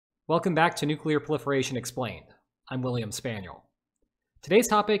Welcome back to Nuclear Proliferation Explained. I'm William Spaniel. Today's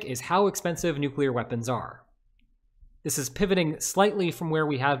topic is how expensive nuclear weapons are. This is pivoting slightly from where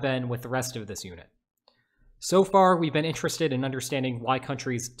we have been with the rest of this unit. So far, we've been interested in understanding why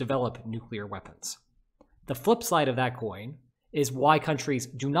countries develop nuclear weapons. The flip side of that coin is why countries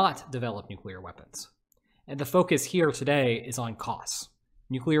do not develop nuclear weapons. And the focus here today is on costs.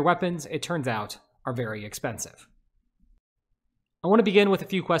 Nuclear weapons, it turns out, are very expensive. I want to begin with a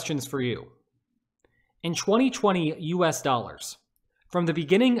few questions for you. In 2020 US dollars, from the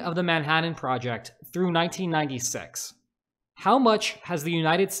beginning of the Manhattan Project through 1996, how much has the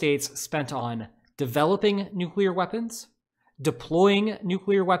United States spent on developing nuclear weapons, deploying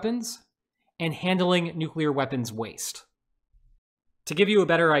nuclear weapons, and handling nuclear weapons waste? To give you a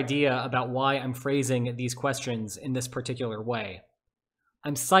better idea about why I'm phrasing these questions in this particular way,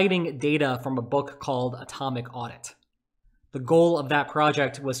 I'm citing data from a book called Atomic Audit. The goal of that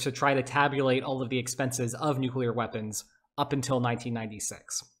project was to try to tabulate all of the expenses of nuclear weapons up until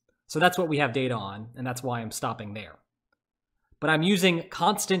 1996. So that's what we have data on, and that's why I'm stopping there. But I'm using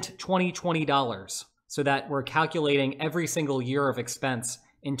constant 2020 dollars so that we're calculating every single year of expense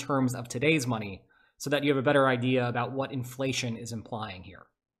in terms of today's money so that you have a better idea about what inflation is implying here.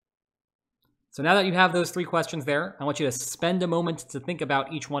 So now that you have those three questions there, I want you to spend a moment to think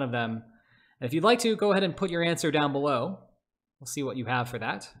about each one of them. And if you'd like to, go ahead and put your answer down below. We'll see what you have for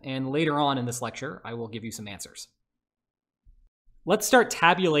that. And later on in this lecture, I will give you some answers. Let's start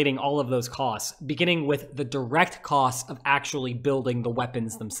tabulating all of those costs, beginning with the direct costs of actually building the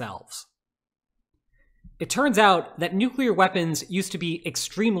weapons themselves. It turns out that nuclear weapons used to be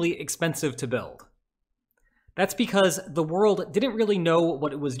extremely expensive to build. That's because the world didn't really know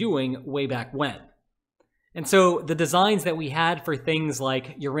what it was doing way back when. And so the designs that we had for things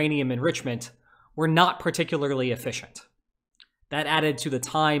like uranium enrichment were not particularly efficient. That added to the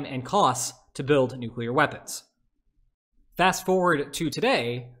time and costs to build nuclear weapons. Fast forward to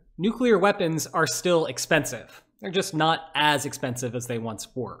today, nuclear weapons are still expensive. They're just not as expensive as they once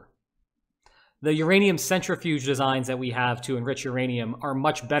were. The uranium centrifuge designs that we have to enrich uranium are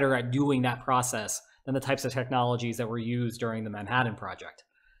much better at doing that process than the types of technologies that were used during the Manhattan Project.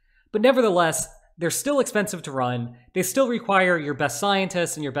 But nevertheless, they're still expensive to run, they still require your best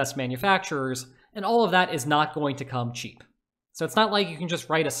scientists and your best manufacturers, and all of that is not going to come cheap. So it's not like you can just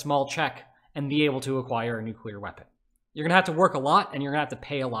write a small check and be able to acquire a nuclear weapon. You're going to have to work a lot, and you're going to have to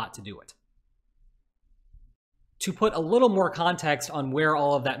pay a lot to do it. To put a little more context on where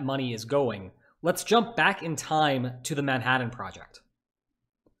all of that money is going, let's jump back in time to the Manhattan Project.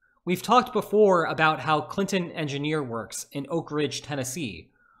 We've talked before about how Clinton Engineer Works in Oak Ridge, Tennessee,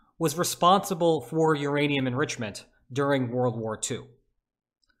 was responsible for uranium enrichment during World War II.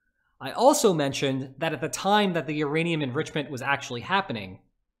 I also mentioned that at the time that the uranium enrichment was actually happening,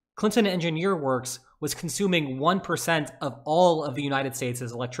 Clinton Engineer Works was consuming 1% of all of the United States'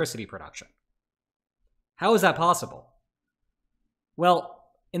 electricity production. How is that possible? Well,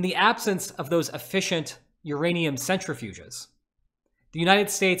 in the absence of those efficient uranium centrifuges, the United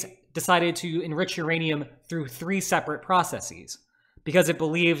States decided to enrich uranium through three separate processes because it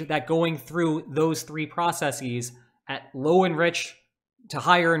believed that going through those three processes at low enrich to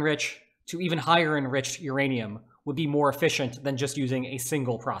higher enrich to even higher enriched uranium would be more efficient than just using a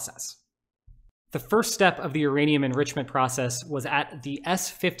single process. The first step of the uranium enrichment process was at the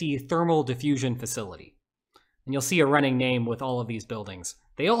S50 Thermal Diffusion Facility. And you'll see a running name with all of these buildings.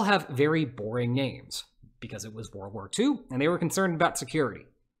 They all have very boring names because it was World War II and they were concerned about security.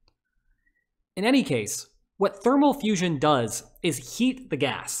 In any case, what thermal fusion does is heat the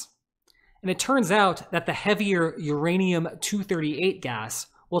gas. And it turns out that the heavier uranium-238 gas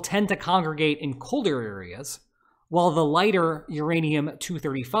will tend to congregate in colder areas, while the lighter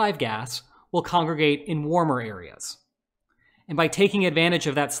uranium-235 gas will congregate in warmer areas. And by taking advantage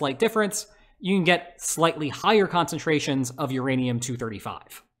of that slight difference, you can get slightly higher concentrations of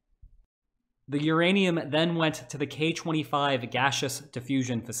uranium-235. The uranium then went to the K25 Gaseous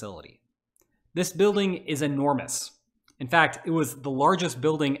Diffusion Facility. This building is enormous. In fact, it was the largest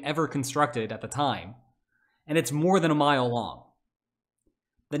building ever constructed at the time, and it's more than a mile long.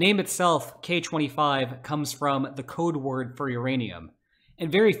 The name itself, K25, comes from the code word for uranium,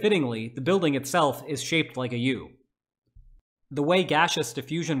 and very fittingly, the building itself is shaped like a U. The way gaseous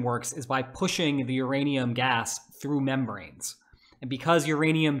diffusion works is by pushing the uranium gas through membranes. And because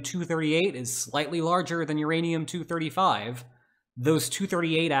uranium-238 is slightly larger than uranium-235, those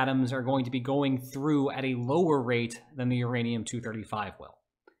 238 atoms are going to be going through at a lower rate than the uranium-235 will.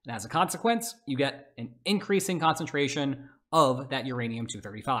 And as a consequence, you get an increasing concentration of that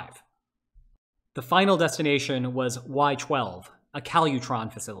uranium-235. The final destination was Y12, a calutron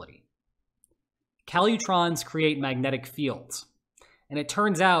facility. Calutrons create magnetic fields, and it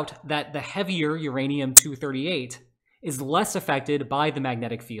turns out that the heavier uranium-238 is less affected by the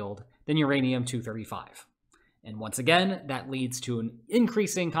magnetic field than uranium-235. And once again, that leads to an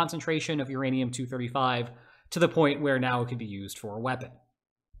increasing concentration of uranium-235 to the point where now it could be used for a weapon.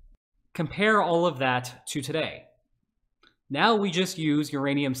 Compare all of that to today. Now we just use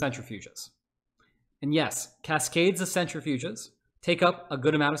uranium centrifuges. And yes, cascades of centrifuges take up a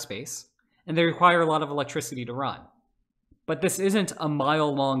good amount of space, and they require a lot of electricity to run. But this isn't a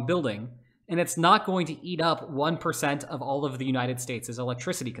mile-long building, and it's not going to eat up 1% of all of the United States'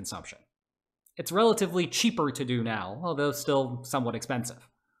 electricity consumption. It's relatively cheaper to do now, although still somewhat expensive.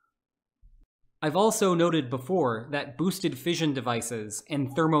 I've also noted before that boosted fission devices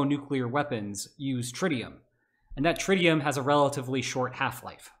and thermonuclear weapons use tritium, and that tritium has a relatively short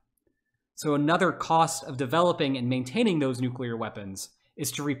half-life. So another cost of developing and maintaining those nuclear weapons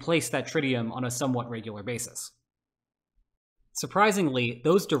is to replace that tritium on a somewhat regular basis. Surprisingly,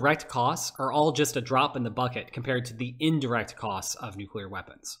 those direct costs are all just a drop in the bucket compared to the indirect costs of nuclear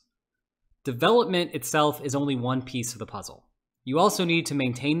weapons. Development itself is only one piece of the puzzle. You also need to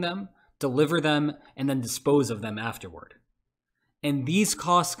maintain them, deliver them, and then dispose of them afterward. And these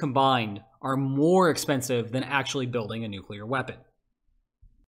costs combined are more expensive than actually building a nuclear weapon.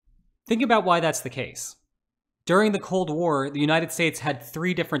 Think about why that's the case. During the Cold War, the United States had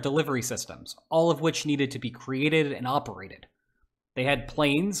 3 different delivery systems, all of which needed to be created and operated. They had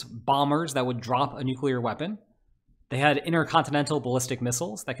planes, bombers that would drop a nuclear weapon. They had intercontinental ballistic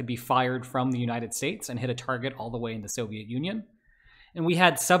missiles that could be fired from the United States and hit a target all the way in the Soviet Union. And we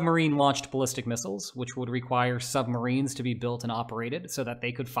had submarine-launched ballistic missiles, which would require submarines to be built and operated so that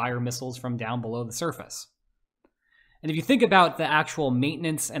they could fire missiles from down below the surface. And if you think about the actual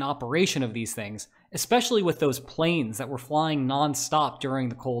maintenance and operation of these things, especially with those planes that were flying non-stop during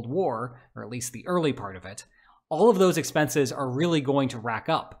the Cold War, or at least the early part of it, all of those expenses are really going to rack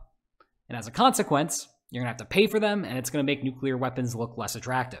up. And as a consequence, you're going to have to pay for them, and it's going to make nuclear weapons look less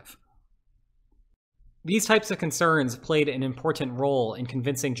attractive. These types of concerns played an important role in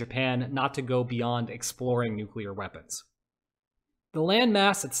convincing Japan not to go beyond exploring nuclear weapons. The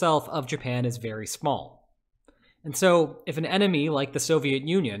landmass itself of Japan is very small. And so, if an enemy like the Soviet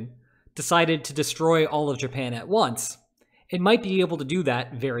Union decided to destroy all of Japan at once, it might be able to do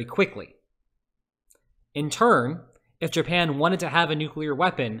that very quickly. In turn, if Japan wanted to have a nuclear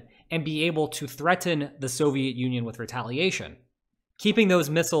weapon and be able to threaten the Soviet Union with retaliation, keeping those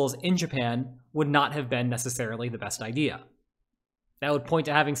missiles in Japan would not have been necessarily the best idea. That would point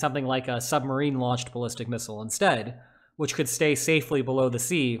to having something like a submarine-launched ballistic missile instead, which could stay safely below the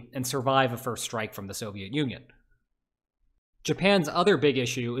sea and survive a first strike from the Soviet Union. Japan's other big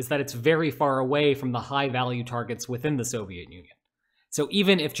issue is that it's very far away from the high-value targets within the Soviet Union. So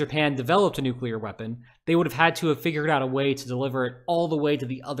even if Japan developed a nuclear weapon, they would have had to have figured out a way to deliver it all the way to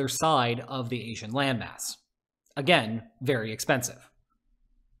the other side of the Asian landmass. Again, very expensive.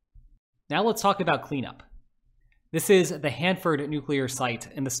 Now let's talk about cleanup. This is the Hanford nuclear site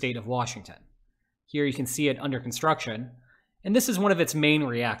in the state of Washington. Here you can see it under construction, and this is one of its main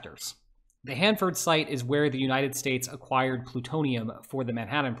reactors. The Hanford site is where the United States acquired plutonium for the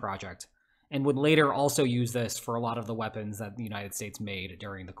Manhattan Project, and would later also use this for a lot of the weapons that the United States made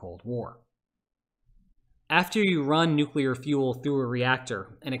during the Cold War. After you run nuclear fuel through a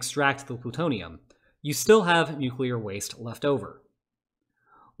reactor and extract the plutonium, you still have nuclear waste left over.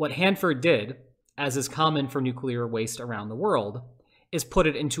 What Hanford did, as is common for nuclear waste around the world, is put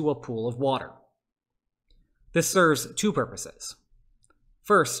it into a pool of water. This serves 2 purposes.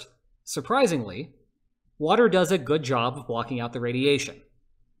 First, surprisingly, water does a good job of blocking out the radiation.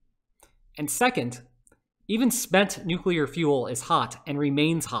 And second, even spent nuclear fuel is hot and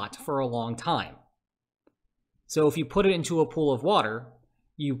remains hot for a long time. So if you put it into a pool of water,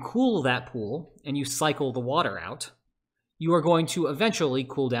 you cool that pool and you cycle the water out, you are going to eventually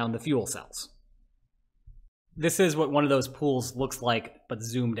cool down the fuel cells. This is what one of those pools looks like, but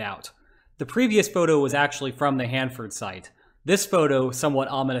zoomed out. The previous photo was actually from the Hanford site. This photo, somewhat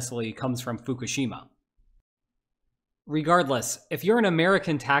ominously, comes from Fukushima. Regardless, if you're an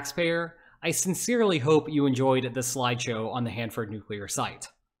American taxpayer, I sincerely hope you enjoyed this slideshow on the Hanford nuclear site.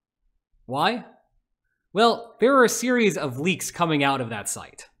 Why? Well, there are a series of leaks coming out of that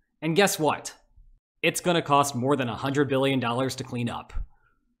site. And guess what? It's going to cost more than $100 billion to clean up.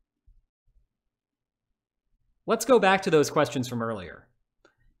 Let's go back to those questions from earlier.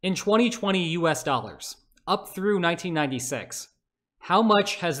 In 2020 US dollars, up through 1996, how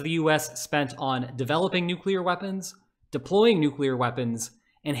much has the US spent on developing nuclear weapons, deploying nuclear weapons,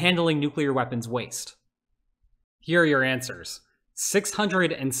 and handling nuclear weapons waste? Here are your answers.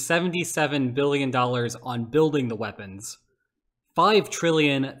 $677 billion on building the weapons,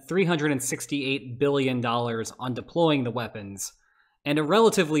 $5,368 billion on deploying the weapons, and a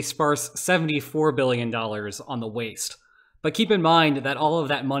relatively sparse $74 billion on the waste. But keep in mind that all of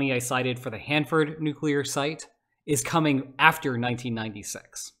that money I cited for the Hanford nuclear site is coming after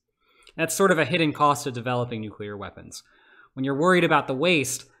 1996. That's sort of a hidden cost of developing nuclear weapons. When you're worried about the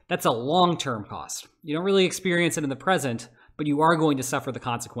waste, that's a long-term cost. You don't really experience it in the present, but you are going to suffer the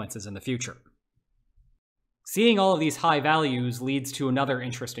consequences in the future. Seeing all of these high values leads to another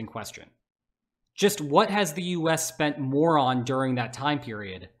interesting question. Just what has the US spent more on during that time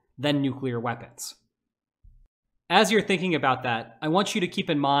period than nuclear weapons? As you're thinking about that, I want you to keep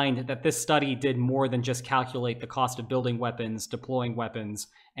in mind that this study did more than just calculate the cost of building weapons, deploying weapons,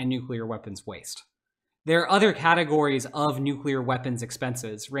 and nuclear weapons waste. There are other categories of nuclear weapons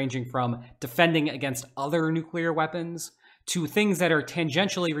expenses, ranging from defending against other nuclear weapons to things that are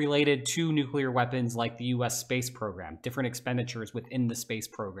tangentially related to nuclear weapons like the US space program, different expenditures within the space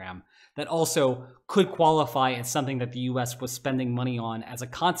program that also could qualify as something that the US was spending money on as a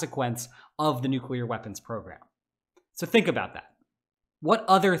consequence of the nuclear weapons program. So think about that. What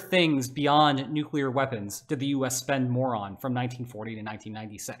other things beyond nuclear weapons did the US spend more on from 1940 to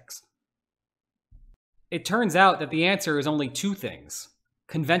 1996? It turns out that the answer is only two things: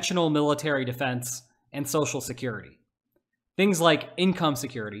 conventional military defense and social security. Things like income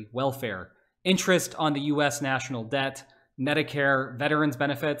security, welfare, interest on the US national debt, Medicare, veterans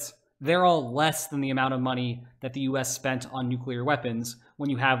benefits, they're all less than the amount of money that the US spent on nuclear weapons when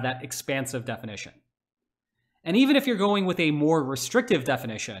you have that expansive definition. And even if you're going with a more restrictive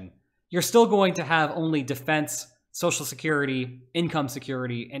definition, you're still going to have only defense, social security, income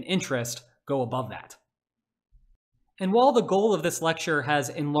security, and interest go above that. And while the goal of this lecture has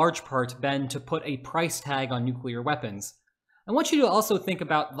in large part been to put a price tag on nuclear weapons, I want you to also think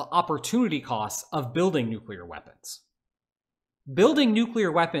about the opportunity costs of building nuclear weapons. Building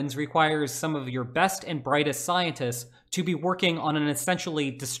nuclear weapons requires some of your best and brightest scientists to be working on an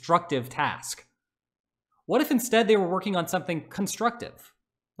essentially destructive task. What if instead they were working on something constructive,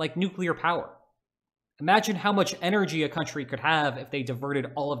 like nuclear power? Imagine how much energy a country could have if they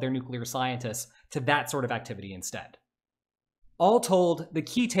diverted all of their nuclear scientists to that sort of activity instead. All told, the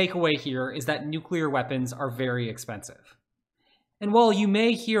key takeaway here is that nuclear weapons are very expensive. And while you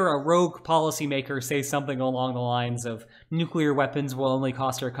may hear a rogue policymaker say something along the lines of nuclear weapons will only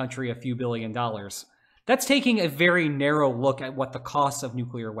cost our country a few $1 billion, that's taking a very narrow look at what the costs of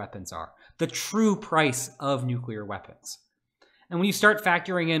nuclear weapons are, the true price of nuclear weapons. And when you start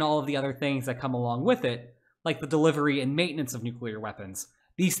factoring in all of the other things that come along with it, like the delivery and maintenance of nuclear weapons,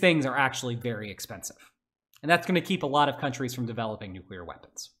 these things are actually very expensive. And that's going to keep a lot of countries from developing nuclear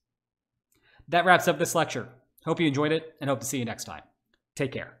weapons. That wraps up this lecture. Hope you enjoyed it and hope to see you next time.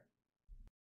 Take care.